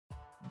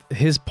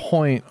his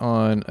point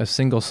on a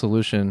single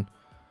solution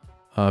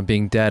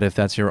being dead if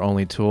that's your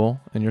only tool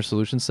in your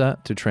solution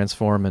set to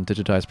transform and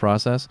digitize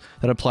process,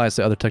 that applies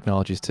to other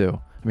technologies too.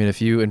 I mean,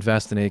 if you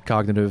invest in a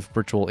cognitive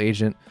virtual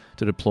agent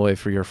to deploy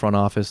for your front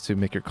office to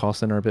make your call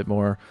center a bit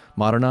more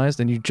modernized,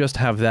 and you just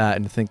have that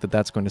and think that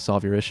that's going to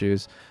solve your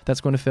issues, that's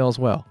going to fail as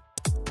well.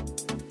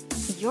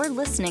 You're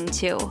listening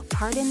to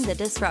Pardon the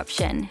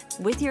Disruption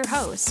with your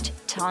host,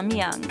 Tom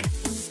Young.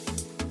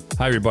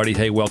 Hi, everybody.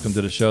 Hey, welcome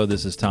to the show.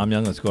 This is Tom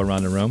Young. Let's go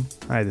around the room.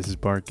 Hi, this is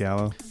Bart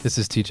Gallo. This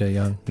is TJ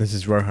Young. This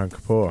is Rohan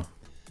Kapoor.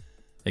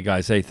 Hey,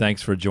 guys. Hey,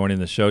 thanks for joining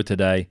the show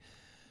today.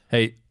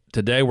 Hey,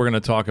 today we're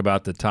going to talk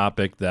about the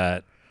topic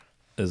that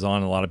is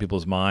on a lot of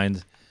people's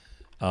minds.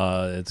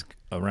 It's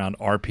around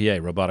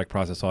RPA, robotic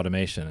process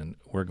automation, and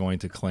we're going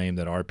to claim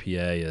that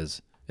RPA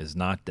is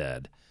not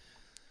dead.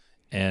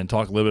 And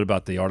talk a little bit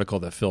about the article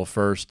that Phil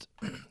First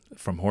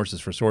from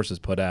Horses for Sources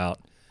put out,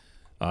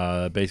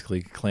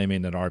 basically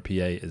claiming that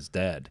RPA is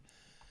dead,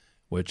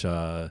 which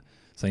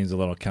seems a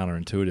little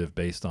counterintuitive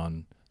based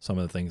on some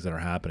of the things that are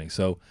happening.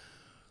 So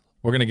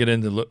we're going to get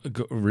into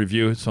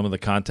review some of the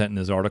content in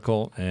his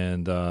article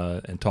and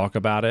talk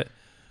about it.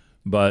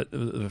 But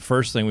the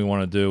first thing we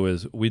want to do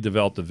is we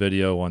developed a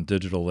video on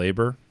digital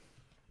labor.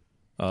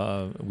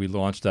 We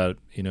launched that,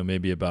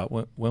 maybe about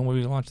when will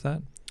we launch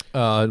that?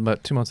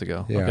 About 2 months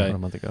ago. Yeah. Okay. About a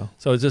month ago.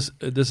 So this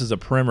is a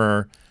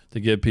primer to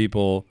give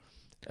people.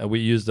 We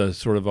used a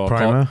sort of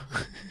Primer?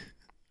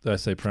 Did I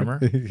say primer?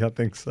 I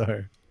think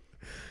so.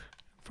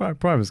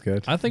 Primer's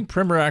good. I think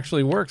primer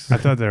actually works. I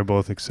thought they were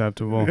both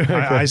acceptable.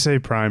 I say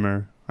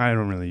primer. I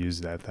don't really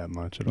use that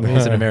much at all.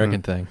 It's an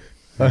American thing.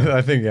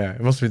 I think, yeah,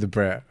 it must be the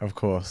Brit, of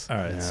course. All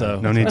right, Yeah, so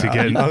no need to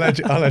get.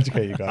 I'll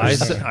educate you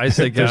guys. I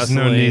say There's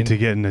gasoline. no need to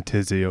get in a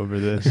tizzy over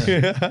this.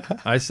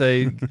 I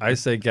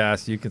say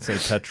gas. You can say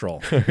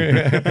petrol,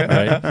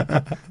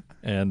 right?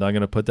 And I'm going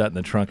to put that in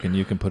the trunk, and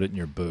you can put it in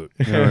your boot.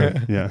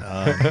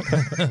 Yeah.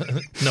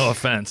 No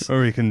offense.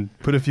 Or we can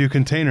put a few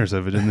containers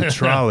of it in the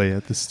trolley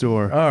at the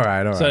store. All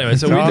right. So anyway,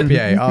 so we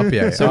did-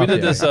 RPA. So we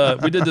did this.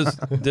 We did this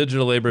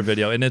digital labor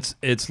video, and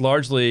it's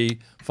largely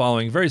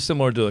following very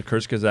similar to a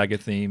Kurz-Kazaga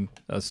theme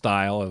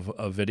style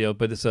of video.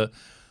 But we're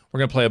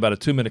going to play about a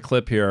 2-minute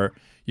clip here.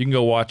 You can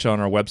go watch on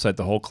our website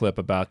the whole clip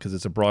because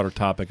it's a broader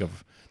topic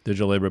of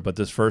digital labor. But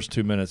this first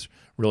 2 minutes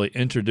really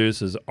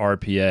introduces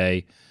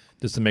RPA,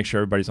 just to make sure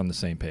everybody's on the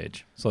same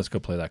page. So let's go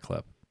play that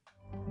clip.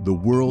 The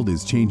world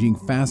is changing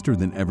faster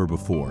than ever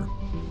before,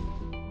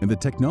 and the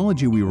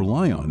technology we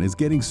rely on is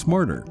getting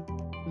smarter.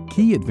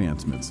 Key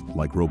advancements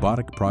like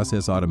robotic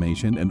process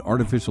automation and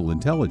artificial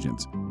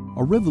intelligence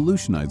are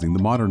revolutionizing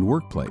the modern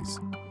workplace.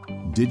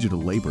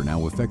 Digital labor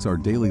now affects our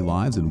daily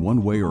lives in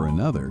one way or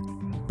another,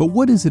 but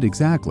what is it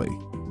exactly?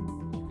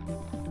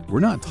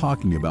 We're not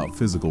talking about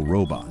physical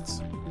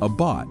robots. A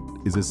bot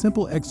is a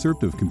simple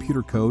excerpt of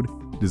computer code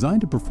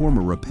designed to perform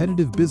a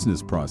repetitive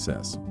business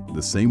process,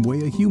 the same way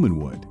a human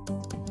would.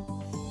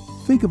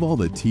 Think of all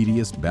the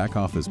tedious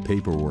back-office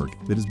paperwork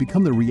that has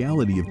become the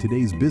reality of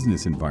today's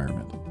business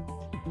environment.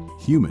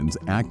 Humans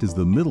act as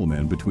the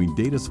middlemen between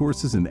data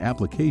sources and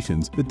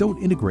applications that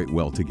don't integrate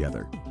well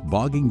together,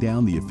 bogging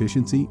down the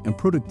efficiency and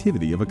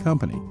productivity of a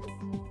company.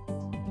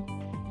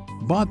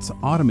 Bots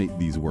automate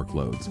these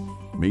workloads,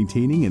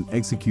 maintaining and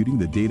executing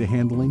the data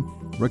handling,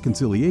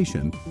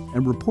 reconciliation,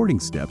 and reporting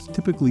steps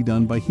typically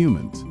done by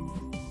humans.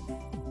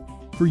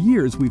 For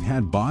years, we've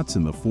had bots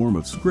in the form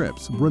of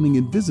scripts running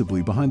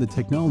invisibly behind the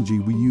technology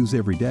we use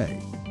every day.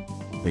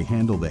 They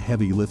handle the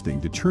heavy lifting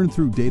to churn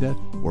through data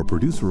or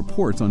produce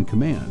reports on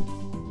command,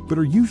 but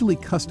are usually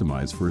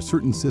customized for a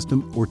certain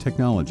system or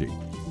technology.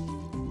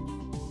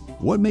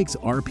 What makes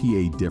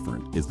RPA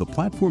different is the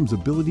platform's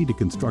ability to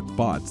construct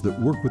bots that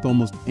work with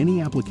almost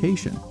any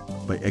application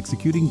by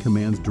executing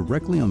commands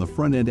directly on the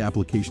front-end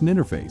application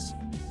interface,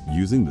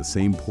 using the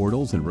same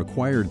portals and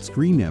required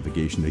screen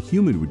navigation a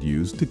human would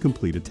use to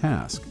complete a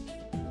task.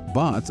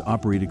 Bots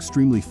operate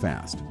extremely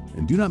fast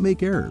and do not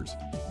make errors,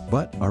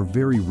 but are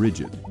very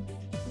rigid.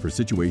 For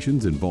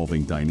situations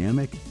involving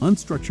dynamic,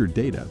 unstructured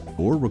data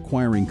or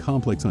requiring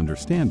complex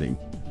understanding,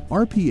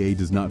 RPA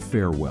does not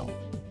fare well.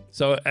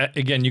 So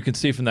again, you can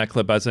see from that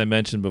clip, as I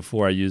mentioned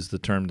before, I used the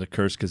term the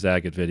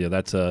Kurz-Kazaga video.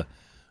 That's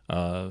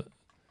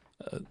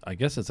I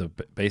guess it's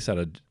based out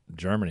of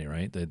Germany,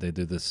 right? They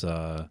do this.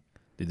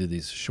 They do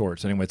these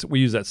shorts. Anyway, we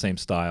use that same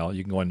style.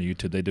 You can go on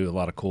YouTube. They do a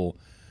lot of cool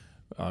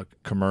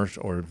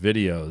commercial or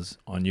videos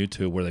on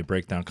YouTube where they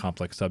break down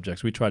complex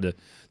subjects. We try to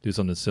do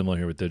something similar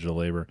here with digital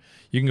labor.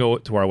 You can go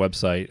to our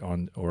website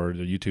or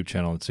the YouTube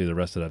channel and see the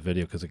rest of that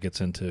video because it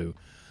gets into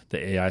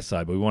the AI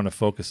side. But we want to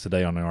focus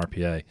today on the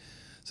RPA.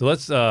 So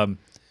let's up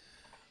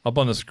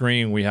on the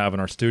screen we have in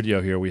our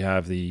studio here. We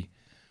have the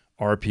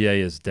RPA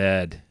is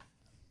dead,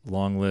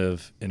 long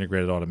live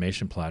integrated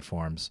automation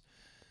platforms,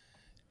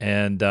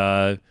 and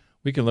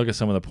we can look at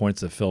some of the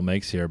points that Phil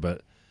makes here,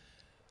 but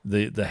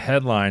the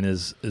headline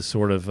is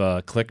sort of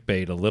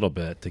clickbait a little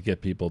bit to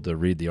get people to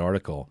read the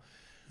article.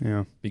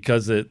 Yeah.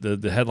 Because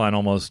the headline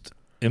almost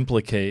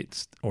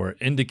implicates or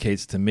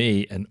indicates to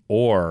me an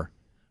or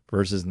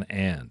versus an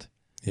and.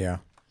 Yeah.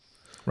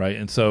 right?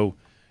 And so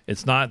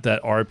it's not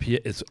that RPA,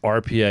 it's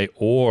RPA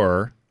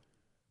or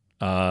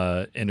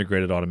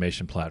integrated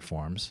automation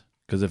platforms.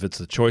 Because if it's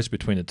the choice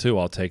between the two,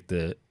 I'll take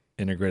the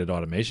integrated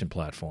automation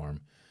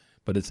platform.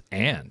 But it's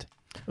and.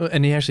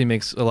 And he actually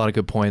makes a lot of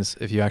good points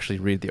if you actually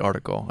read the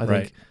article. I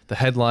think the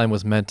headline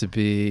was meant to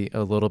be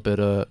a little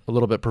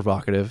bit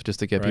provocative just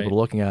to get people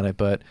looking at it.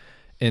 But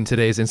in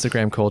today's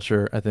Instagram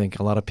culture, I think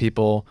a lot of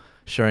people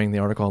sharing the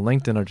article on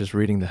LinkedIn are just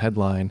reading the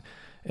headline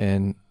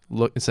and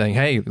saying,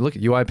 hey, look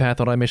at UiPath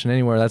Automation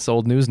Anywhere. That's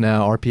old news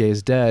now. RPA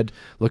is dead.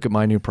 Look at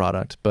my new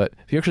product. But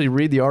if you actually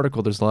read the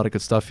article, there's a lot of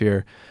good stuff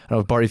here. I don't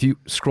know, Bart, if you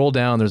scroll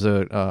down, there's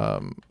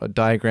a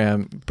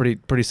diagram,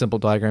 pretty simple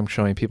diagram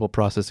showing people,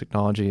 process,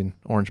 technology, and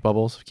orange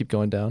bubbles. Keep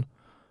going down.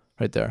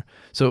 Right there.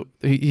 So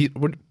he's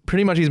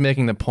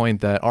making the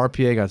point that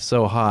RPA got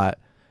so hot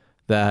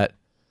that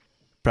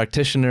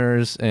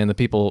practitioners and the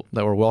people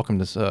that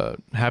were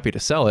happy to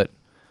sell it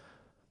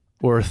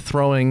were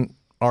throwing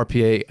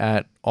RPA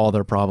at all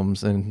their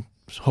problems and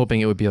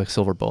hoping it would be like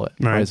silver bullet.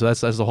 Right. So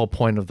that's the whole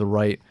point of the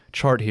right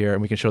chart here,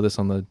 and we can show this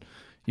on the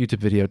YouTube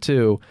video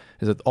too,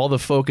 is that all the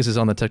focus is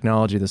on the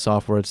technology, the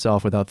software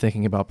itself, without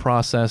thinking about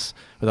process,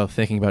 without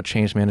thinking about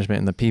change management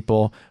and the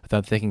people,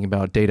 without thinking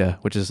about data,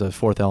 which is the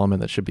fourth element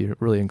that should be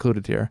really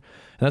included here.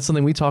 And that's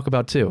something we talk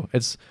about too.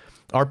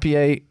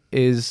 RPA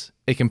is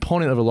a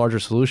component of a larger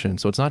solution,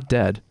 so it's not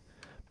dead,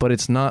 but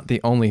it's not the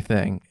only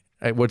thing.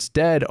 What's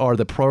dead are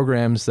the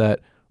programs that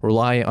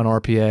rely on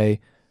RPA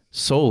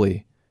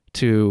solely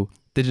to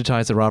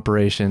digitize their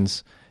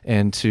operations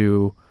and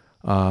to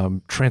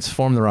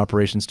transform their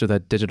operations to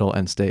that digital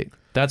end state.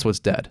 That's what's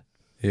dead.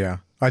 Yeah.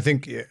 I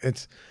think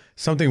it's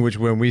something which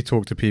when we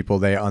talk to people,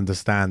 they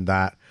understand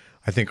that.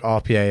 I think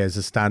RPA as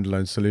a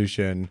standalone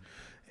solution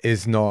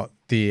is not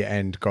the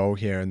end goal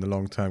here and the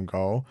long-term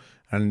goal.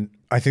 And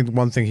I think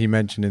one thing he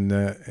mentioned in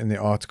the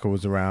article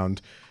was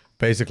around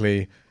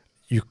basically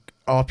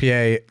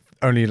RPA,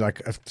 only like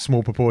a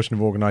small proportion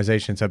of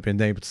organizations have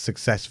been able to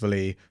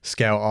successfully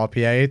scale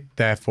RPA,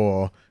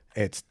 therefore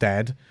it's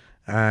dead.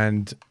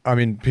 And I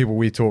mean, people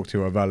we talk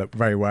to are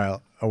very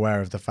well aware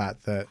of the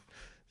fact that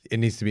it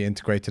needs to be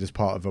integrated as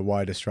part of a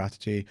wider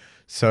strategy.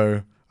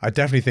 So I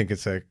definitely think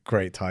it's a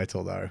great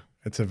title, though.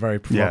 It's a very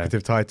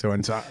provocative title.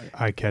 And it's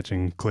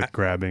eye-catching,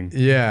 click-grabbing.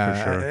 Yeah,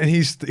 for sure. And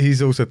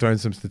he's also thrown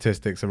some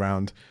statistics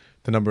around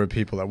the number of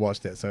people that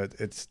watched it. So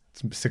it's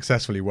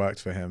successfully worked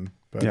for him.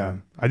 But, yeah,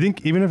 I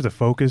think even if the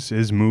focus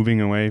is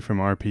moving away from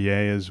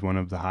RPA as one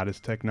of the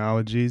hottest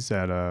technologies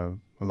at a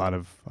lot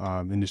of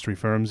industry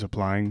firms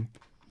applying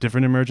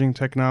different emerging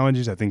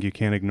technologies, I think you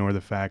can't ignore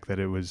the fact that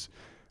it was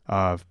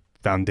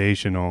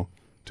foundational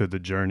to the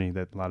journey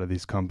that a lot of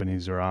these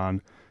companies are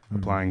on,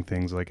 applying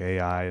things like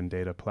AI and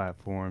data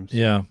platforms.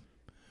 Yeah.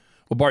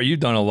 Well, Bart, you've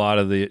done a lot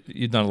of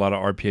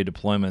RPA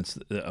deployments.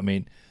 I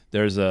mean,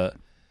 there's a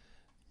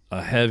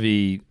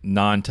heavy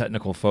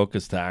non-technical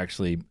focus to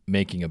actually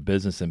making a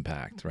business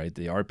impact, right?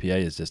 The RPA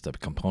is just a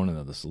component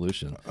of the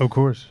solution. Of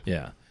course.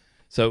 Yeah.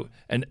 So,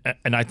 and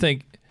I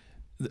think,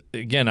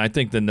 again,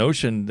 the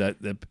notion that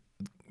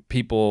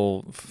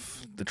people,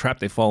 the trap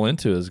they fall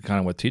into is kind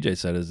of what TJ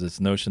said, is this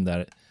notion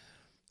that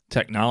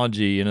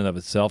technology in and of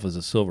itself is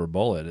a silver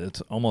bullet.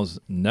 It's almost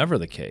never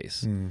the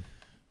case.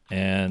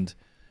 And,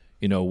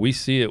 we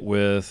see it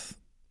with,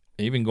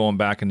 even going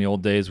back in the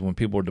old days when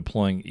people were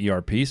deploying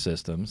ERP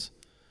systems,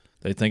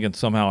 they thinking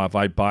somehow if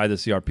I buy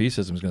this ERP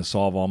system, it's going to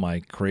solve all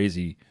my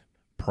crazy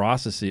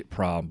process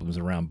problems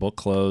around book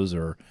close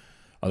or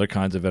other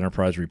kinds of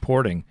enterprise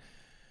reporting.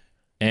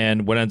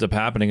 And what ends up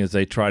happening is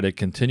they try to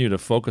continue to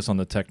focus on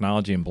the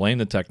technology and blame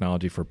the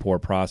technology for poor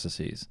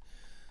processes.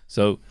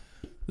 So,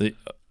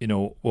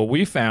 what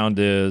we found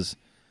is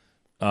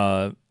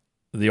the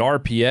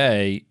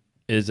RPA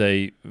is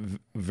a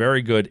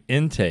very good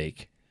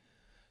intake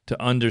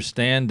to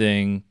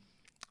understanding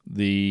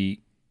the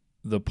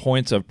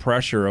points of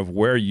pressure of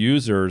where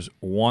users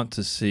want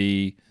to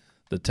see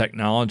the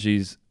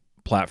technologies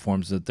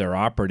platforms that they're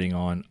operating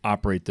on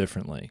operate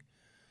differently.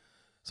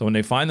 So when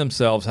they find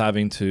themselves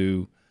having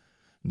to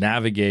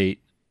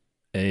navigate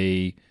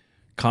a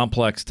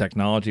complex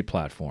technology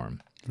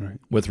platform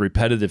with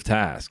repetitive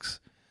tasks,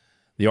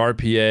 the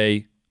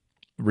RPA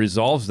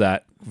resolves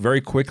that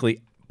very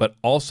quickly, but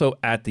also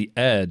at the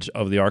edge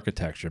of the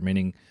architecture,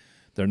 meaning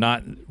they're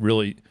not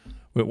really...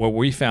 What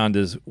we found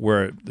is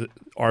where the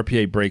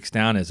RPA breaks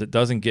down is it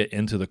doesn't get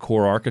into the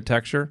core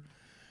architecture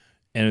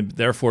and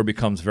therefore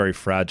becomes very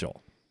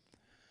fragile.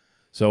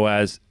 So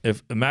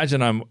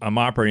imagine I'm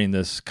operating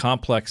this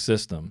complex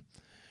system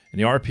and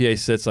the RPA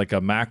sits like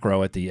a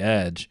macro at the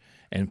edge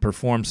and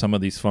performs some of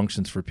these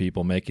functions for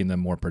people, making them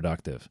more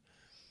productive.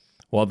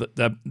 Well,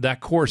 that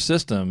core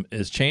system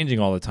is changing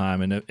all the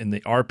time, and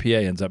the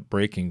RPA ends up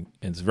breaking,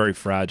 and it's very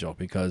fragile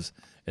because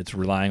it's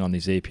relying on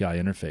these API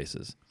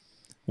interfaces.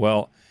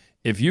 Well,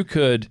 if you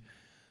could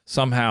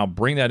somehow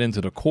bring that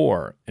into the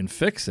core and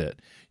fix it,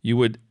 you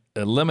would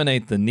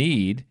eliminate the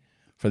need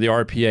for the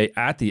RPA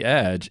at the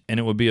edge, and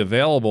it would be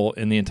available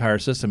in the entire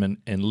system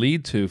and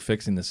lead to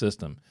fixing the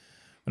system.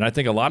 And I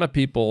think a lot of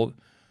people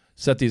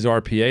set these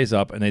RPAs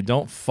up and they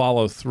don't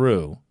follow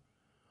through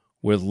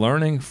with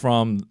learning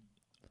from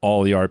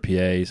all the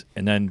RPAs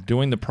and then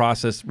doing the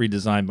process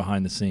redesign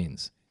behind the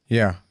scenes.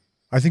 Yeah.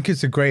 I think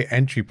it's a great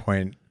entry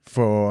point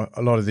for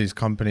a lot of these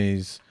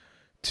companies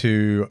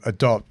to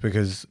adopt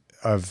because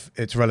of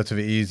its relative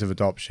ease of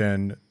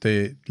adoption,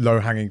 the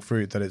low-hanging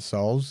fruit that it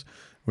solves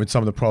with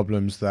some of the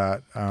problems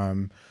that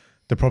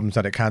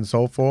it can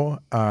solve for.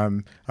 I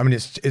mean,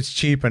 it's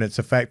cheap and it's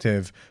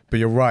effective, but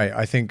you're right.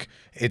 I think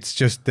it's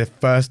just the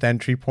first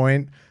entry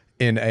point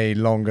in a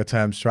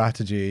longer-term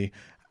strategy,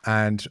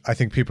 and I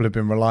think people have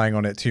been relying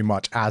on it too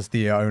much as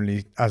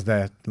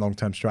their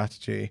long-term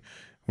strategy,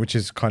 which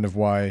is kind of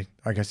why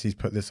I guess he's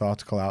put this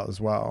article out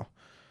as well.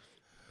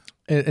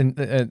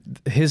 And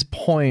his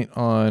point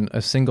on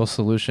a single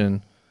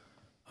solution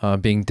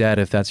being dead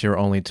if that's your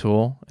only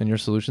tool in your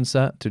solution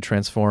set to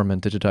transform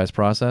and digitize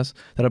process,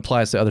 that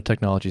applies to other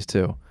technologies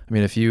too. I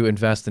mean, if you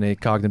invest in a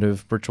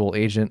cognitive virtual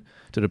agent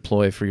to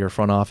deploy for your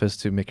front office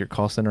to make your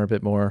call center a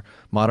bit more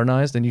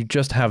modernized, and you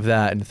just have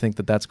that and think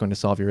that that's going to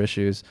solve your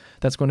issues,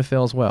 that's going to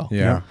fail as well.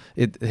 Yeah.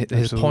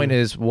 His point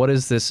is, what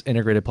is this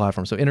integrated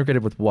platform? So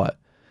integrated with what?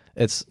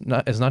 It's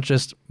not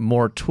just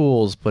more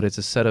tools, but it's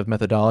a set of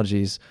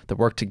methodologies that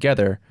work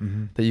together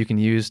that you can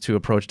use to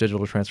approach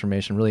digital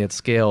transformation really at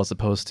scale as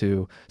opposed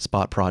to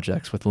spot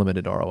projects with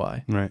limited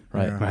ROI. Right.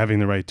 Yeah. Having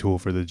the right tool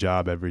for the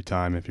job every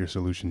time if your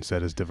solution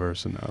set is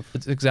diverse enough.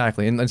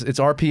 Exactly. And it's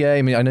RPA.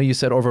 I mean, I know you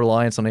said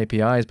over-reliance on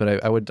APIs,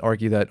 but I would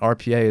argue that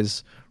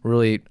RPA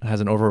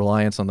has an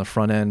over-reliance on the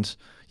front-end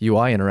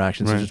UI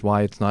interactions, which is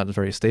why it's not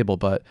very stable.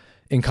 But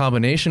in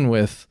combination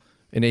with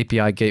an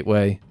API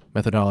gateway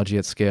methodology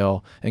at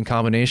scale, in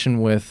combination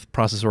with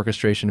process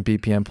orchestration and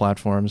BPM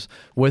platforms,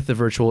 with the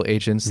virtual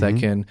agents that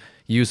can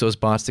use those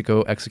bots to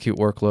go execute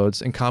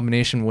workloads, in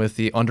combination with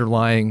the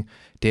underlying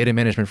data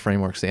management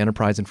frameworks, the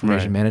enterprise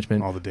information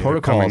management all the data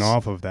protocols coming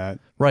off of that.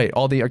 Right.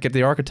 Get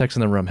the architects in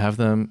the room, have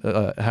them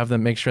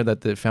make sure that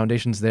the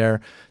foundation's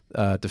there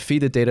to feed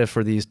the data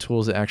for these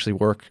tools that actually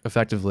work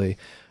effectively.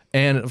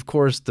 And of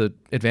course, the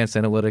advanced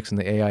analytics and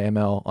the AI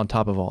ML on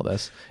top of all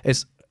this.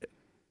 It's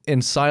in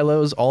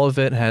silos, all of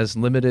it has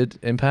limited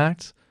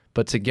impact,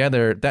 but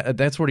together,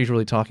 that's what he's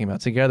really talking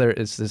about. Together,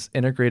 it's this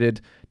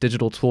integrated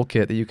digital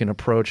toolkit that you can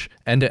approach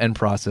end-to-end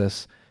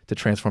process to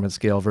transform at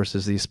scale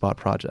versus these spot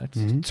projects.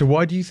 So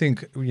why do you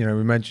think, we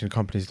mentioned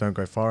companies don't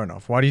go far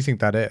enough. Why do you think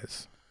that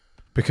is?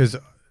 Because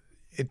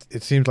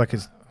it seems like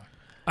it's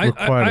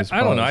required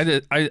I don't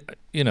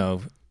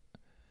know.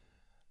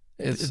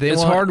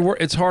 It's hard work.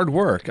 It's hard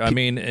work. I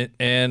mean,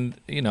 and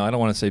I don't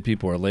want to say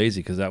people are lazy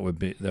because that would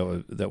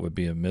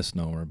be a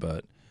misnomer.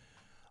 But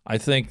I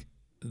think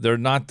they're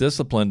not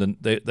disciplined, and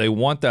they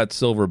want that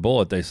silver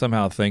bullet. They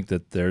somehow think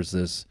that there's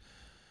this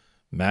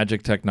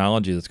magic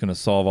technology that's going to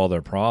solve all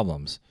their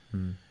problems.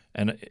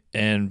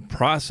 And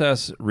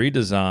process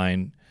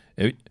redesign.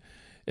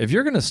 If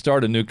you're going to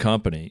start a new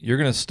company, you're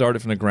going to start it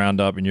from the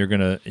ground up, and you're going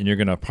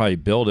to probably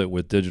build it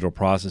with digital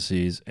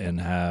processes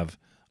and have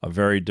a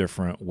very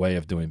different way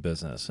of doing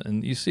business.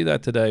 And you see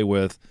that today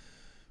with,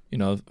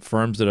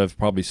 firms that have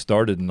probably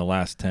started in the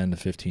last 10 to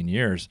 15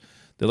 years.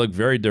 They look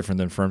very different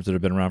than firms that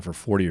have been around for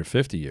 40 or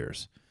 50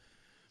 years.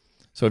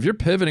 So if you're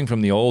pivoting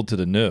from the old to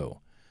the new,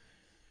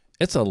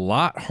 it's a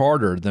lot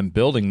harder than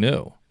building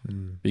new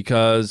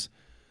because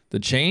the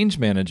change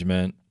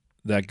management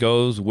that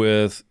goes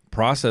with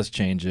process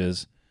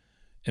changes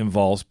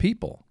involves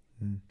people.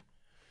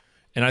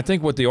 And I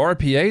think what the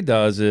RPA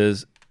does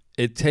is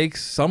it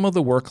takes some of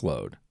the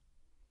workload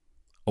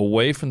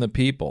away from the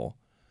people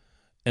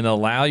and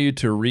allow you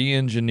to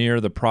re-engineer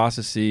the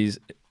processes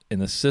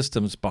and the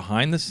systems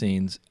behind the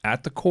scenes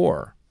at the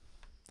core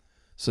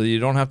so that you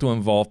don't have to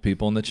involve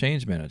people in the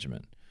change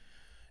management.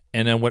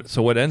 And then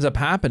what ends up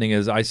happening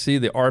is I see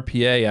the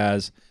RPA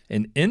as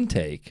an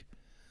intake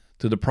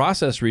to the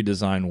process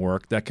redesign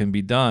work that can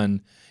be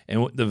done.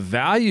 And the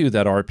value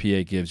that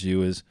RPA gives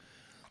you is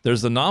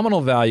there's the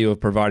nominal value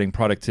of providing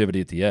productivity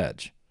at the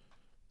edge.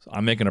 So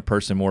I'm making a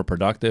person more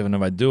productive, and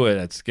if I do it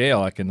at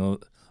scale, I can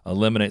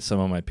eliminate some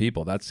of my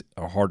people. That's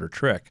a harder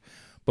trick.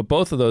 But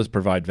both of those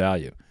provide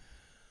value.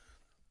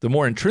 The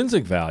more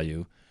intrinsic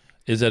value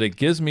is that it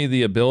gives me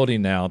the ability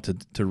now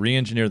to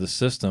re-engineer the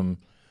system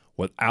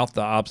without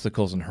the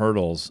obstacles and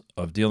hurdles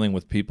of dealing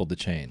with people to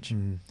change.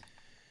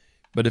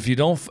 But if you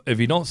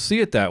don't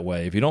see it that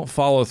way, if you don't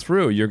follow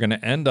through, you're going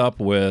to end up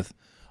with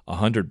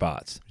 100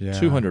 bots,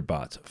 200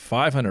 bots,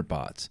 500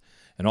 bots.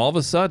 And all of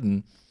a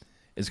sudden,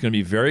 it's going to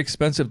be very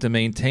expensive to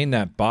maintain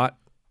that bot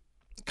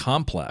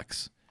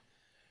complex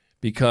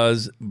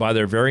because by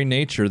their very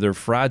nature, they're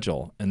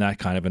fragile in that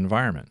kind of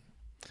environment.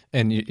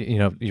 And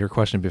your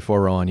question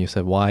before, Roland, you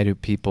said, why do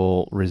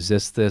people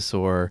resist this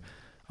or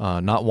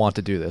not want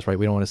to do this, right?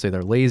 We don't want to say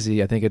they're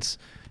lazy. I think it's,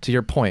 to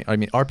your point, I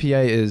mean,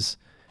 RPA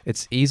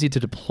it's easy to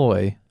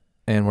deploy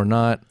and we're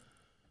not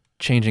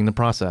changing the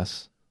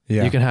process.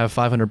 Yeah. You can have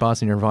 500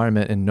 bots in your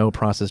environment and no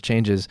process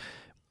changes.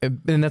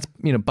 And that's,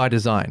 by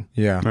design.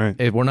 Yeah.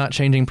 Right. We're not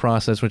changing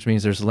process, which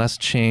means there's less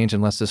change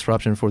and less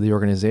disruption for the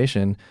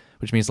organization,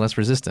 which means less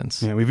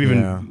resistance. Yeah, we've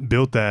even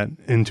built that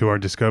into our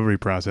discovery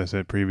process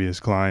at previous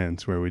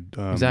clients where we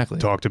Exactly.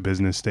 talk to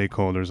business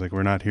stakeholders. Like,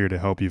 we're not here to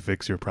help you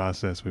fix your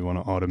process. We want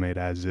to automate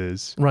as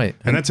is. Right.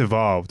 And that's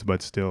evolved,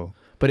 but still.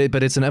 But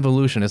it's an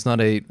evolution. It's not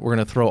we're going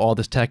to throw all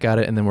this tech at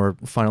it and then we're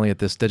finally at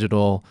this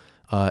digital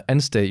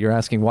end state. You're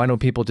asking, why don't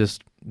people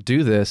just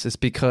do this? It's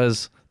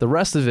because the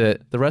rest of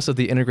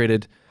the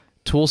integrated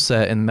tool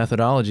set and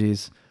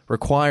methodologies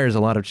requires a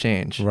lot of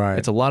change. Right.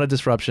 It's a lot of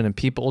disruption, and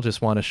people just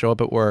want to show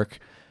up at work,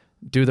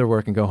 do their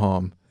work, and go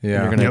home.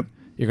 Yeah. And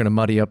you're gonna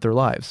muddy up their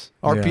lives.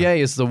 RPA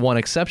is the one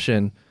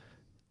exception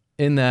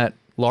in that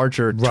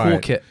larger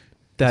toolkit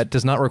that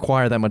does not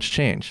require that much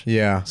change.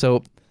 Yeah.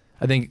 So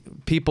I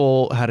think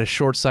people had a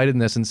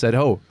short-sightedness and said,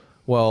 "Oh,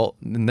 well,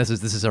 and this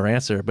is our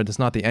answer," but it's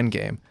not the end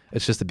game.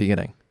 It's just the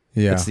beginning.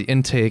 Yeah. It's the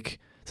intake,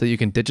 so you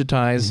can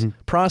digitize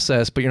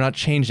process, but you're not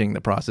changing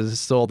the process.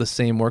 It's still the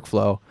same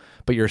workflow,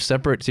 but you're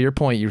separate. To your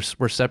point,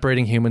 we're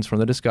separating humans from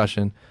the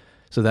discussion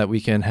so that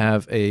we can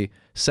have a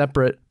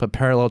separate but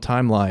parallel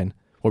timeline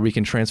where we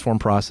can transform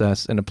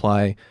process and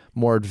apply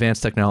more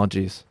advanced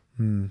technologies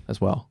as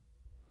well.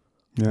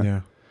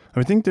 Yeah.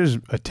 I think there's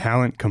a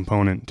talent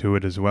component to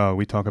it as well.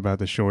 We talk about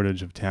the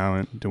shortage of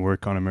talent to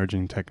work on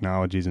emerging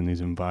technologies in these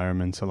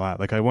environments a lot.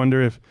 Like, I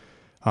wonder if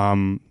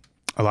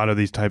a lot of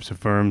these types of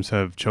firms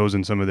have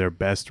chosen some of their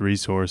best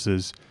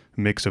resources,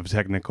 mix of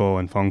technical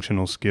and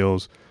functional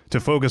skills, to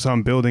focus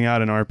on building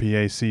out an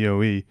RPA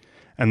COE,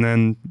 and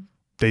then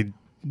they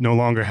no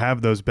longer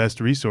have those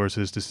best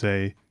resources to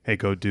say, hey,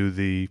 go do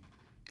the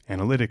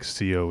analytics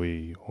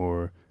COE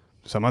or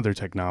some other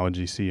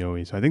technology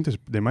COE. So I think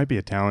there might be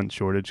a talent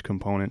shortage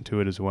component to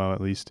it as well, at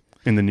least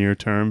in the near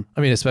term.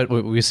 I mean,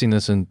 we've seen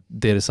this in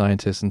data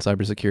scientists and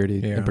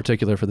cybersecurity in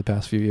particular for the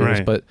past few years.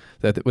 Right. But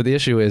the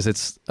issue is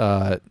it's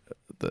the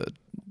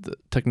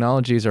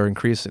technologies are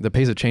increasing. The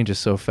pace of change is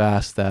so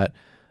fast that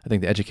I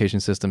think the education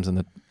systems and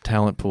the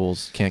talent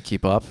pools can't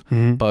keep up.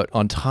 Mm-hmm. But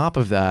on top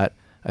of that,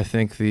 I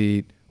think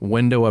the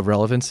window of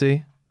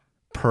relevancy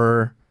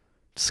per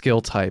skill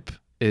type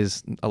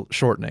is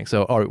shortening.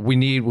 So we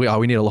need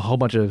a whole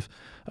bunch of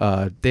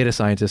data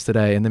scientists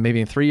today, and then maybe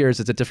in 3 years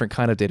it's a different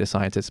kind of data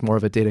scientist, more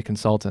of a data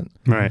consultant.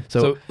 Right.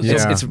 So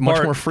it's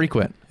much more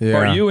frequent. Yeah.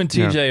 Bart, you and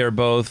TJ are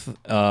both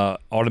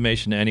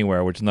Automation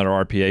Anywhere, which is another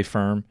RPA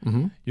firm.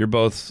 Mm-hmm. You're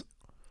both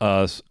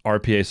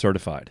RPA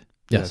certified.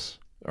 Yes.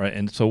 All right.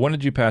 And so when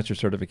did you pass your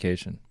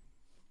certification?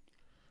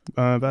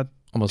 About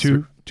Almost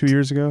 2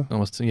 years ago.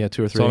 Almost 2 or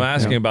 3. So I'm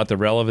asking about the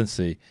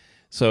relevancy.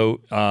 So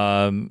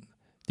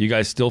do you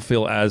guys still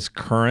feel as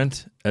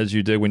current as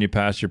you did when you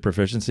passed your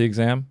proficiency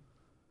exam?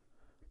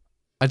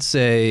 I'd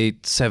say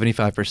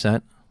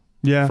 75%.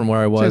 Yeah. From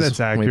where I I'd say was that's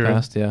when we accurate.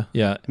 passed. Yeah.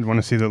 Yeah. I'd want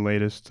to see the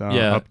latest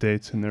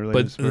updates in their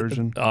latest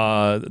version.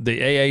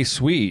 The AA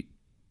suite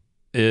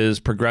is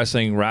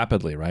progressing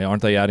rapidly, right?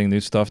 Aren't they adding new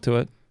stuff to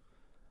it?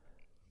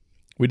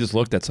 We just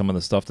looked at some of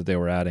the stuff that they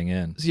were adding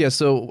in. Yeah,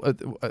 so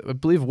I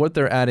believe what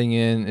they're adding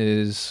in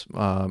is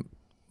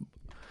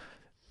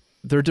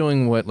they're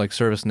doing what like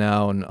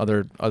ServiceNow and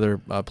other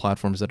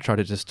platforms that try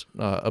to just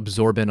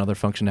absorb in other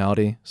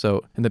functionality.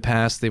 So in the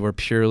past, they were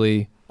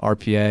purely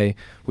RPA.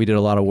 We did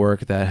a lot of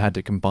work that had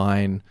to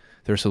combine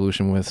their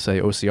solution with, say,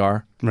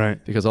 OCR.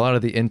 Right. Because a lot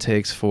of the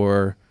intakes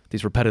for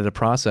these repetitive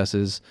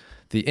processes,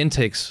 the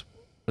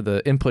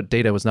input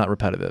data was not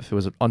repetitive. It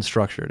was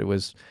unstructured. It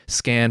was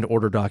scanned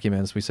order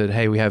documents. We said,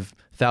 hey, we have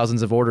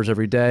thousands of orders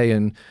every day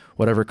in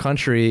whatever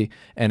country,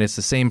 and it's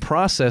the same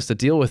process to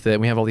deal with it.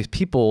 We have all these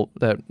people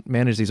that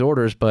manage these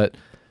orders, but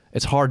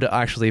it's hard to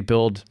actually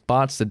build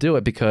bots to do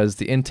it because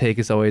the intake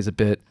is always a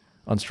bit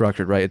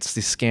unstructured, right? It's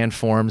these scanned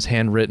forms,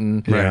 handwritten,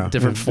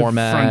 different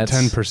formats.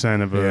 The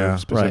front 10% of a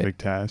specific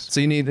task.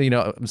 So you need,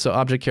 so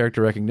object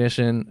character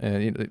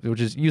recognition, which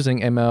is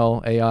using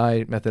ML,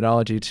 AI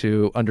methodology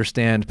to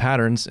understand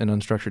patterns in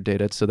unstructured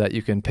data so that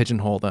you can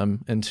pigeonhole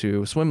them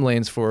into swim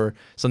lanes for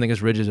something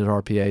as rigid as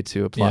RPA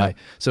to apply. Yeah.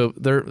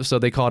 So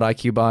they call it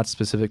IQ bots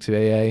specific to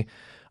AA.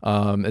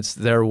 It's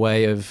their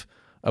way of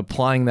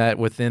applying that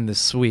within the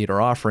suite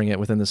or offering it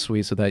within the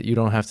suite so that you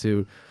don't have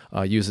to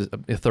use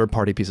a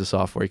third-party piece of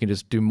software. You can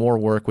just do more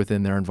work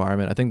within their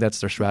environment. I think that's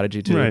their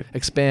strategy to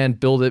expand,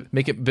 build it,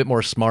 make it a bit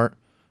more smart,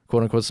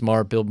 quote-unquote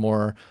smart, build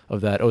more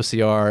of that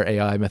OCR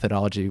AI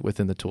methodology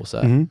within the tool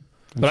set. Mm-hmm.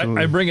 But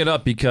I bring it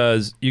up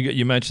because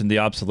you mentioned the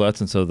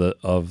obsolescence of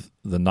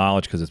the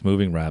knowledge because it's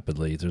moving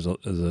rapidly. There's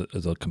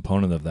a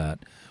component of that,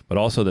 but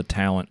also the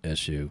talent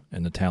issue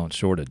and the talent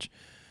shortage.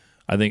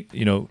 I think,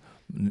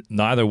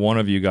 neither one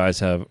of you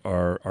guys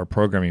are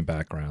programming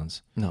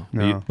babackgrounds. No.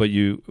 But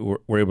you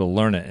were able to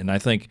learn it. And I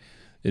think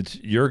it's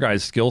your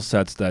guys' skill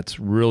sets that's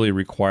really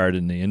required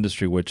in the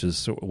industry, which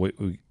is,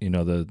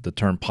 the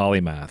term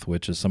polymath,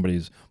 which is somebody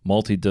who's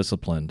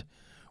multidisciplined,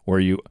 where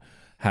you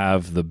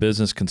have the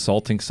business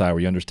consulting side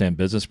where you understand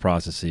business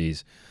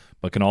processes,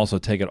 but can also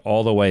take it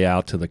all the way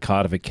out to the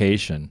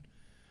codification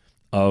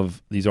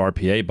of these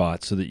RPA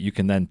bots so that you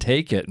can then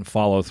take it and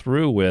follow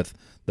through with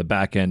the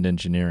back-end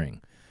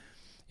engineering.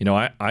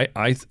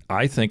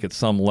 I think at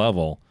some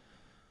level,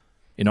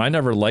 I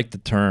never liked the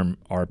term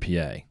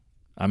RPA.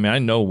 I mean, I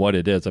know what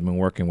it is. I've been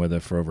working with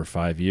it for over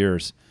 5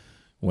 years.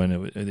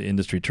 When the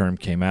industry term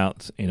came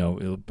out,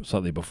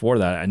 slightly before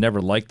that, I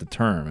never liked the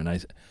term,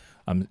 and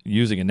I'm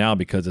using it now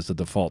because it's a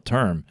default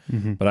term.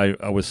 Mm-hmm. But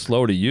I was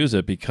slow to use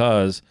it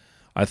because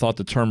I thought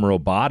the term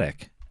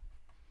robotic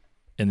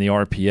in the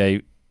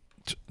RPA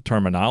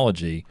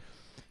terminology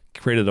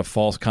created a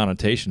false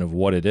connotation of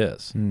what it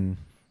is.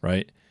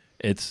 Right?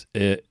 It's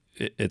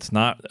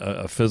not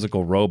a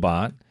physical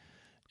robot,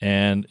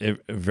 and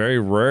it very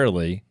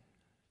rarely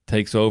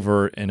takes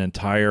over an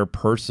entire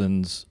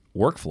person's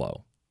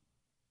workflow.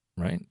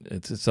 Right?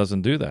 It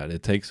doesn't do that.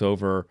 It takes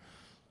over,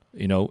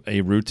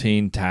 a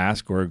routine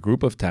task or a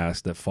group of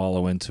tasks that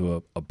follow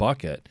into a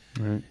bucket.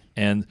 Right.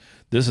 And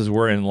this is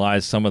wherein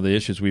lies some of the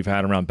issues we've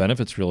had around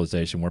benefits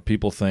realization, where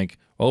people think,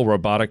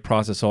 robotic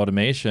process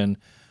automation,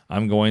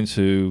 I'm going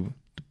to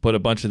put a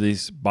bunch of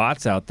these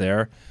bots out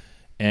there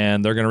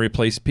and they're going to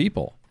replace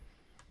people.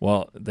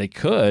 Well, they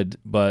could,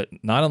 but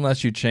not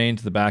unless you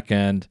change the back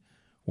end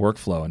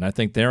workflow. And I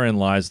think therein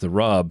lies the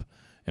rub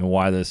and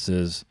why this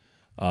is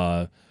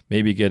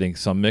maybe getting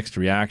some mixed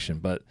reaction.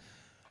 But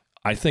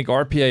I think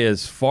RPA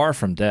is far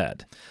from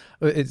dead.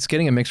 It's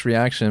getting a mixed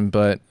reaction,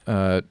 but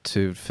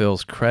to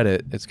Phil's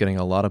credit, it's getting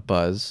a lot of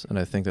buzz, and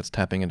I think that's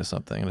tapping into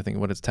something. And I think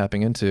what it's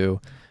tapping into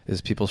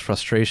is people's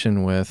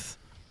frustration with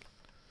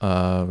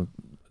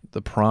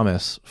the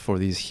promise for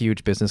these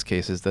huge business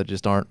cases that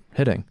just aren't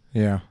hitting.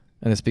 Yeah.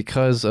 And it's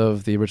because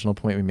of the original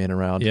point we made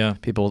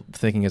around people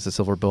thinking it's a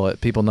silver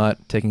bullet, people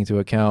not taking into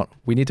account,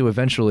 we need to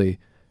eventually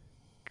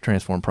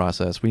transform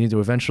process. We need to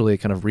eventually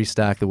kind of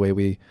restack the way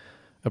we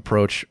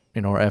approach,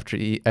 our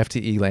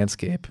FTE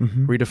landscape,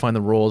 redefine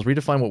the roles,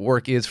 redefine what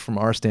work is from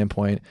our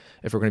standpoint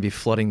if we're going to be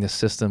flooding this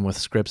system with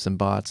scripts and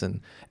bots and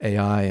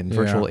AI and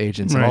virtual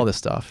agents and all this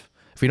stuff.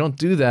 If we don't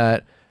do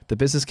that, the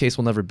business case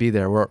will never be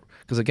there.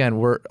 Because again,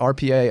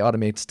 RPA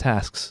automates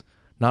tasks,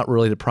 not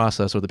really the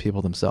process or the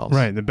people themselves.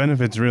 Right. The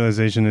benefits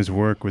realization is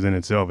work within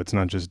itself. It's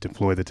not just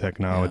deploy the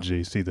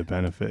technology, see the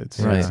benefits.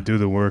 Right. It's do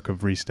the work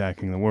of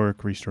restacking the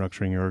work,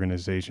 restructuring your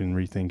organization,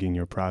 rethinking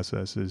your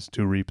processes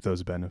to reap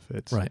those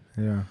benefits. Right.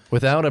 Yeah.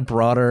 Without a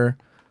broader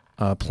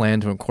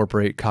plan to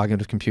incorporate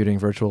cognitive computing,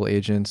 virtual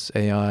agents,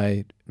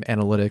 AI,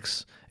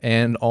 analytics,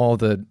 and all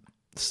the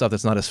stuff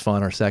that's not as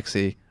fun or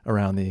sexy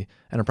around the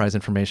enterprise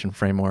information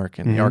framework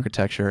and the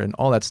architecture and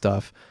all that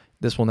stuff,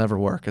 this will never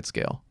work at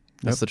scale.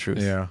 That's the truth.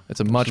 Yeah. It's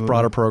a much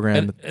broader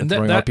program than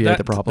throwing RPA at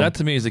the problem. That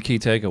to me is the key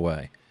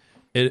takeaway.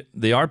 The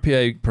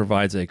RPA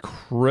provides a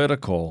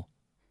critical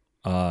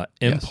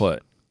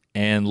input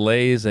and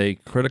lays a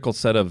critical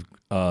set of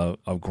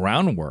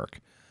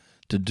groundwork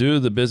to do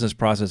the business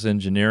process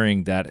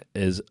engineering that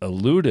has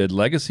eluded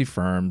legacy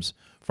firms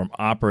from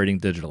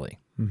operating digitally.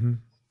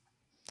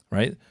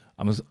 Right?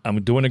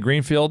 I'm doing a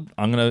greenfield.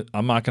 I'm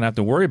not gonna have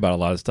to worry about a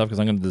lot of stuff because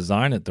I'm gonna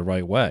design it the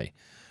right way.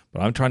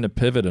 But I'm trying to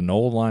pivot an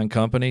old line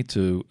company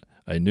to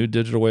a new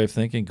digital way of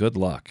thinking. Good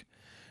luck.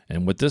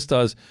 And what this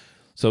does,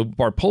 so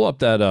Bart, pull up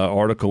that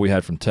article we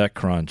had from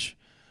TechCrunch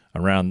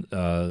around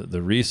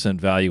the recent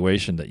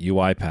valuation that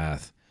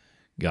UiPath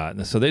got.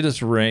 And so they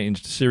just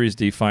arranged Series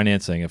D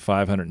financing at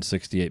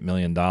 $568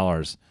 million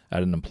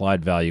at an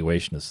implied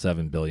valuation of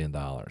 $7 billion.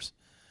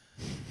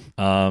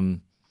 I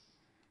mean,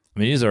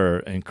 these are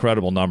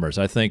incredible numbers.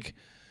 I think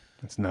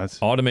That's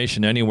nuts.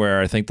 Automation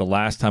Anywhere, I think the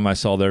last time I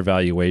saw their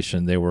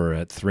valuation, they were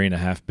at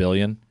 $3.5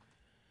 billion.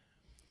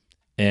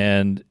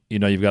 And,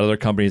 you've got other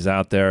companies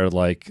out there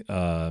like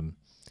Blue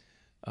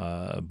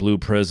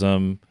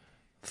Prism,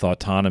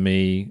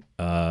 Thoughtautonomy,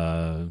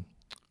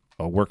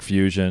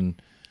 WorkFusion,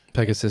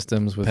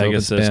 Pegasystems with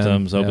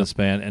Pegasystems, OpenSpan.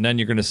 OpenSpan. And then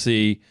you're going to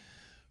see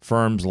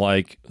firms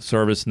like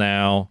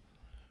ServiceNow,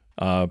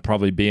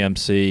 probably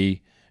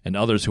BMC, and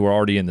others who are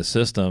already in the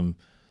system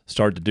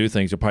start to do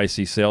things. You'll probably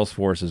see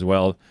Salesforce as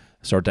well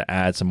start to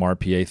add some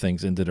RPA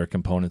things into their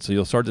components. So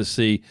you'll start to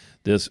see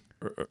this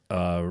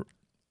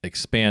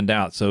expand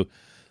out. So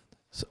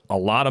a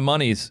lot of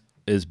money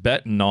is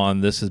betting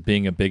on this as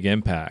being a big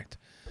impact.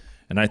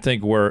 And I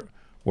think where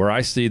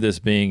I see this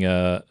being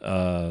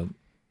a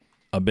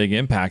big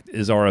impact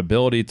is our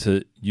ability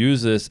to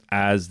use this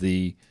as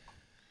the,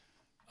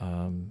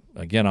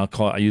 again,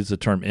 I use the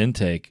term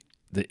intake,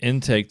 the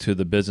intake to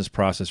the business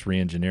process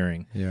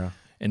reengineering. Yeah.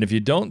 And if you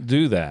don't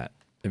do that,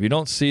 if you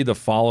don't see the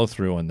follow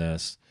through in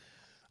this,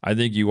 I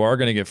think you are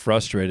going to get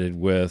frustrated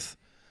with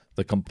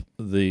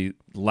the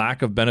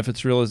lack of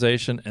benefits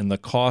realization and the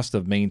cost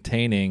of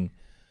maintaining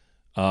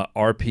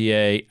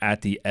RPA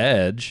at the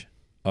edge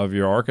of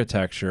your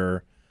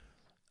architecture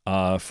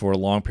for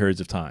long periods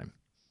of time,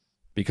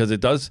 because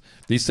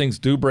these things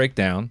do break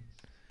down.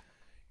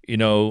 In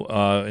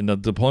the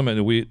deployment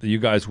that you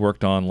guys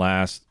worked on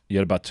last, you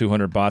had about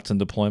 200 bots in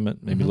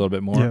deployment, maybe a little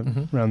bit more.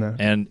 Yeah, around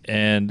that.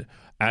 And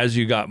as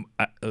you got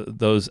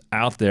those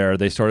out there,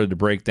 they started to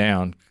break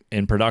down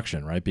in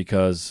production, right?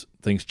 Because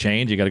things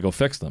change, you got to go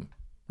fix them,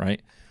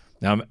 right?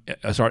 Now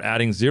I start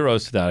adding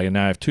zeros to that, and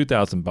now I have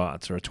 2,000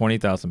 bots or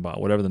 20,000 bots,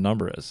 whatever the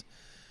number is.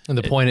 And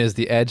the point is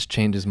the edge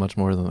changes much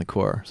more than the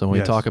core. So when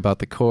we talk about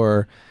the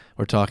core,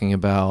 we're talking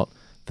about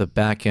the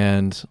back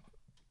end,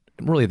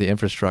 really the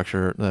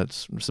infrastructure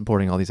that's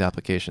supporting all these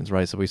applications,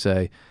 right? So we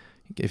say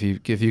if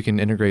you can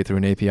integrate through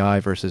an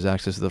API versus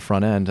access to the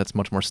front end, that's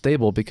much more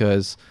stable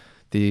because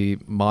the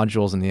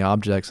modules and the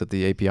objects that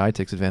the API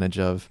takes advantage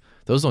of,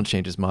 those don't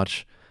change as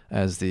much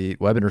as the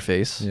web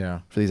interface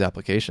for these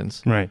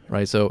applications. Right.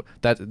 So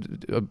that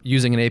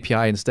using an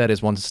API instead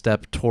is one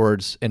step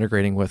towards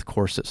integrating with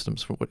core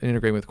systems,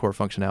 integrating with core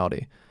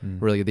functionality.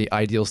 Really, the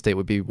ideal state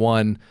would be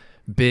one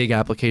big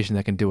application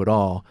that can do it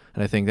all.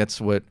 And I think that's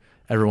what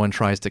everyone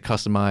tries to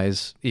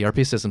customize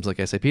ERP systems like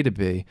SAP to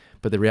be,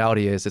 but the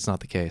reality is it's not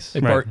the case. Hey,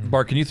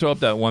 Bart, can you throw up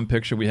that one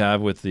picture we have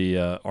with the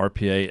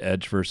RPA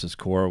edge versus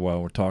core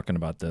while we're talking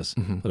about this?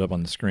 Put it up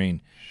on the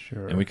screen.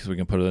 Sure. And we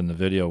can put it in the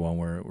video when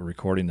we're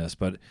recording this.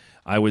 But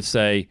I would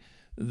say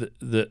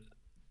the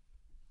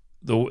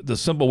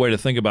simple way to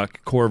think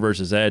about core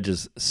versus edge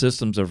is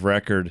systems of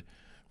record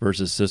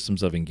versus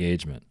systems of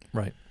engagement.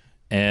 Right.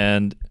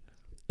 And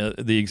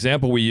the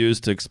example we use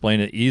to explain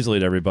it easily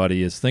to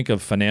everybody is think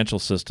of financial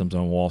systems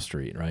on Wall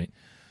Street, right?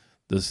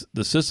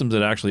 The systems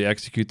that actually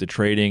execute the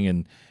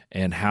trading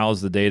and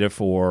house the data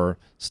for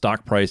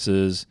stock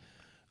prices,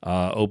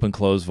 open,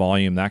 close,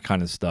 volume, that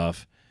kind of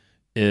stuff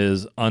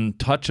is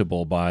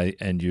untouchable by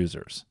end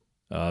users.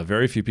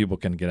 Very few people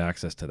can get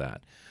access to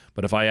that.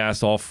 But if I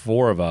asked all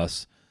four of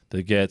us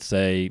to get,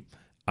 say,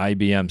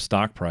 IBM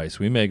stock price,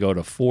 we may go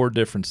to 4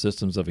 different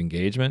systems of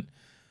engagement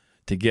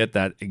to get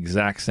that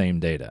exact same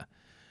data.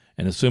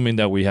 And assuming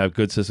that we have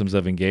good systems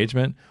of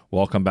engagement,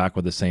 we'll all come back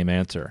with the same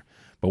answer.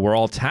 But we're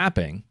all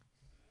tapping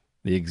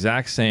the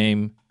exact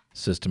same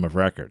system of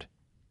record.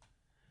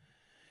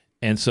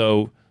 And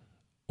so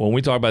when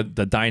we talk about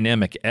the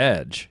dynamic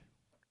edge,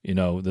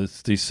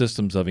 these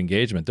systems of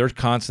engagement, they're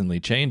constantly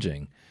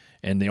changing.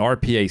 And the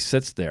RPA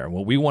sits there.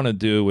 What we want to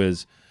do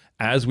is,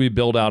 as we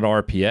build out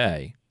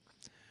RPA,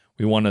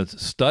 we want to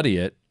study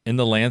it in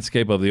the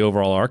landscape of the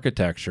overall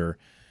architecture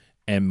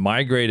and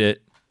migrate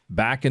it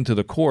back into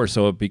the core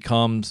so it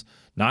becomes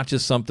not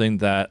just something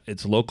that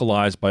it's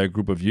localized by a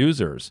group of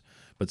users,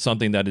 but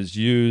something that is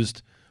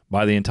used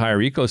by the entire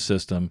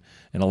ecosystem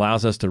and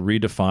allows us to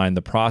redefine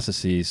the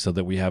processes so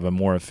that we have a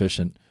more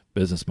efficient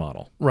business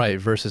model. Right,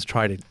 versus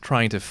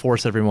trying to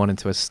force everyone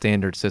into a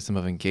standard system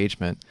of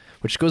engagement,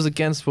 which goes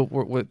against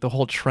what the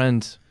whole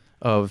trend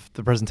of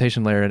the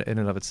presentation layer in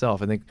and of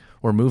itself. I think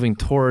we're moving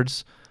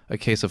towards a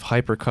case of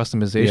hyper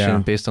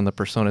customization based on the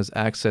personas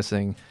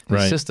accessing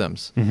the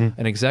systems.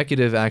 An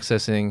executive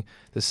accessing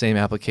the same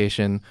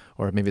application,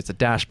 or maybe it's a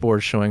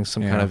dashboard showing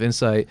some kind of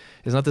insight,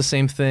 is not the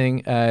same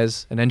thing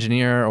as an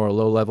engineer or a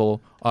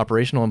low-level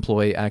operational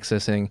employee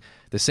accessing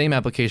the same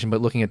application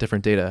but looking at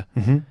different data.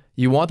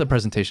 You want the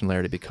presentation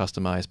layer to be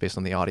customized based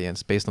on the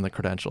audience, based on the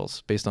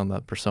credentials, based on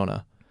the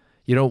persona.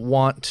 You don't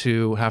want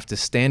to have to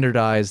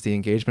standardize the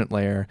engagement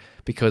layer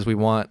because we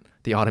want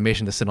the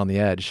automation to sit on the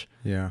edge.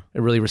 Yeah.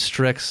 It really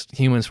restricts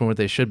humans from what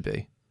they should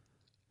be.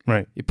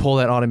 Right. You pull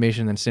that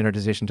automation and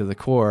standardization to the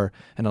core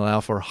and allow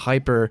for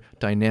hyper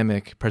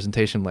dynamic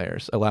presentation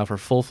layers, allow for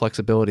full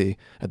flexibility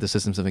at the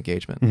systems of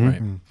engagement.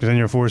 Right. Because then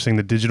you're forcing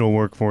the digital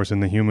workforce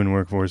and the human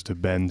workforce to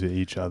bend to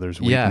each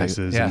other's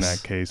weaknesses in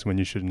that case when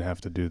you shouldn't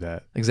have to do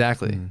that.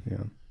 Exactly.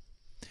 Yeah.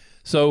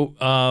 So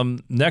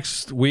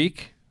next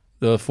week,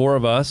 the 4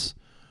 of us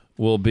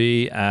will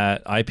be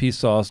at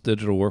IPSauce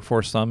Digital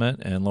Workforce Summit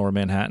in Lower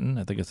Manhattan.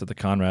 I think it's at the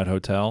Conrad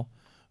Hotel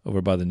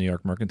over by the New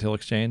York Mercantile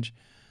Exchange.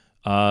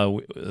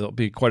 There'll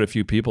be quite a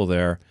few people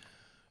there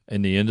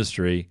in the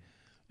industry,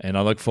 and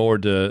I look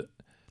forward to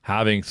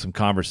having some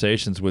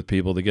conversations with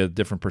people to get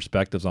different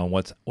perspectives on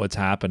what's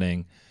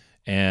happening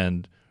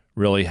and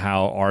really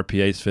how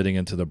RPA is fitting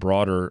into the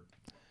broader,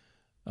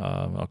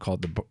 I'll call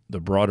it the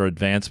broader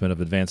advancement of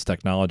advanced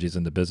technologies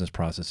in the business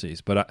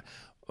processes. But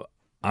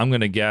I'm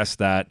going to guess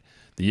that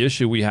the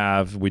issue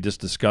we just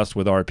discussed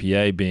with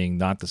RPA being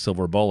not the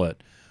silver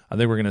bullet, I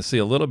think we're going to see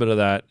a little bit of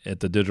that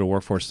at the Digital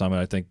Workforce Summit.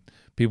 I think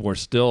people are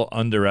still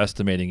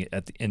underestimating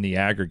in the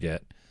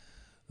aggregate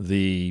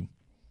the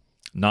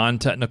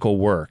non-technical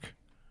work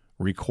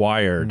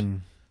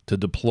required to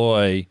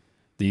deploy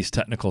these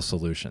technical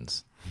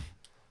solutions.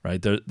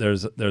 Right?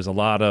 There's a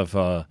lot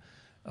of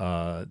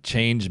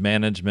change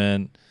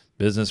management,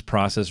 business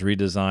process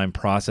redesign,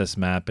 process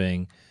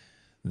mapping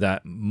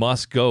that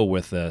must go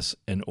with this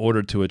in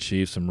order to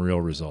achieve some real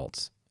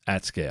results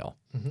at scale.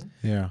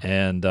 Yeah.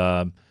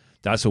 And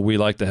that's what we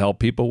like to help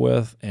people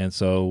with. And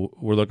so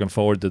we're looking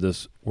forward to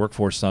this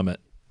Workforce Summit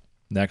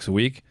next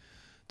week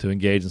to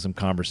engage in some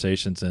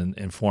conversations and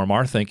inform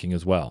our thinking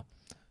as well.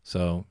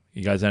 So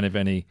you guys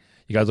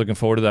looking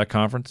forward to that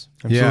conference?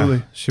 Absolutely.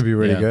 Yeah. Should be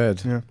really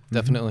good. Yeah.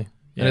 Definitely.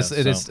 Yeah, And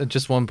it is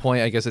just one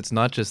point. I guess it's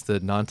not just the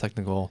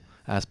non-technical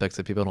aspects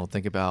that people don't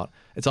think about.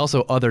 It's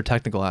also other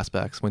technical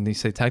aspects. When you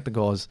say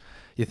technical,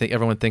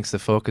 everyone thinks the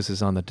focus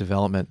is on the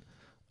development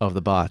of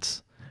the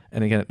bots.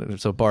 And again,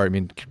 so Bart,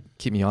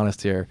 keep me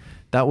honest here.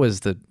 That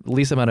was the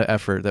least amount of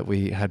effort that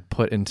we had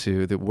put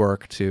into the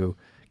work to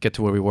get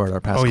to where we were at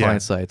our past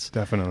client sites.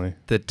 Definitely.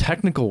 The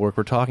technical work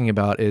we're talking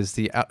about is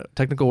the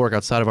technical work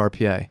outside of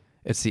RPA.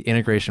 It's the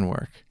integration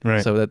work.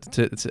 Right. So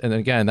and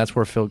again, that's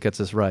where Phil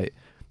gets us right.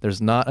 There's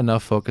not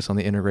enough focus on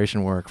the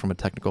integration work from a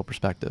technical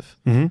perspective.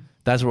 Mm-hmm.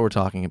 That's what we're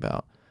talking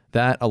about.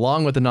 That,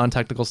 along with the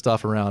non-technical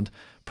stuff around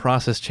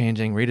process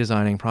changing,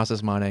 redesigning,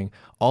 process mining,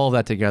 all of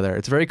that together,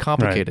 it's very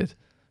complicated,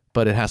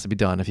 but it has to be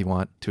done if you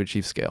want to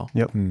achieve scale.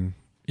 Yep.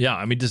 Yeah,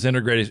 I mean, just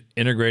integrating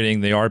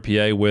the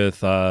RPA with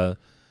the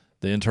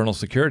internal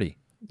security.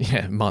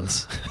 Yeah,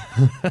 months.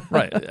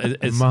 Right.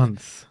 It's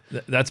Months.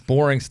 That's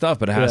boring stuff,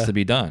 but it has to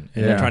be done.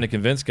 And you're trying to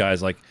convince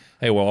guys like,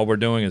 hey, well, all we're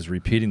doing is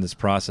repeating this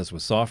process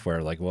with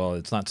software. Like, well,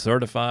 it's not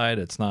certified.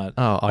 It's not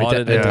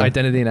audited.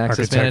 Identity and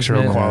access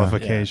Architectural management.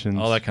 qualifications.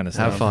 all that kind of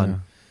stuff. Have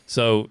fun.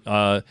 So,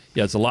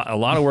 it's a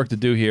lot of work to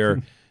do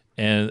here.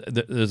 And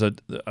there's a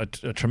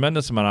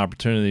tremendous amount of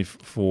opportunity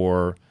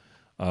for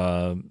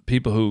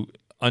people who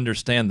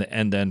understand the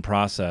end-to-end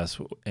process,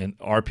 and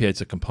RPA is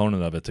a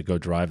component of it to go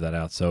drive that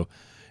out. So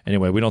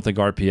anyway, we don't think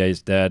RPA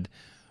is dead.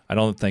 I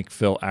don't think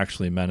Phil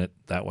actually meant it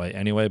that way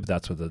anyway, but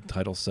that's what the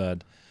title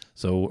said.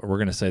 So we're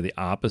going to say the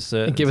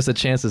opposite. And give us a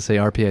chance to say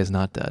RPA is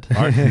not dead.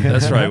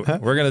 That's right.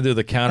 We're going to do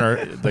the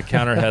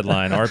counter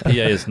headline.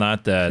 RPA is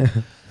not dead.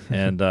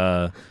 And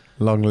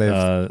long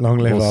live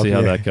we'll see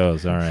how RPA. that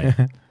goes. All right.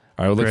 All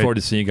right. We'll look forward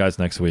to seeing you guys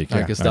next week. All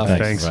right, good stuff.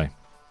 Thanks. Bye.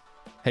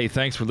 Hey,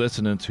 thanks for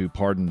listening to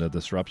Pardon the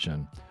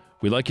Disruption.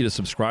 We'd like you to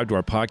subscribe to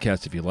our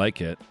podcast if you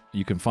like it.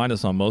 You can find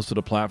us on most of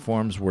the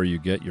platforms where you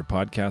get your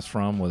podcast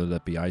from, whether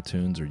that be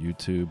iTunes or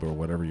YouTube or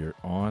whatever you're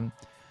on.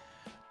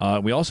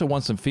 We also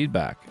want some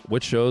feedback.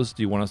 What shows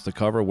do you want us to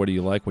cover? What do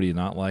you like? What do you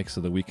not like?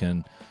 So that we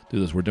can do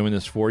this. We're doing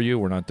this for you.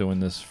 We're not doing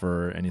this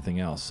for anything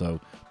else.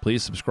 So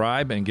please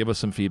subscribe and give us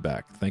some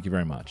feedback. Thank you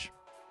very much.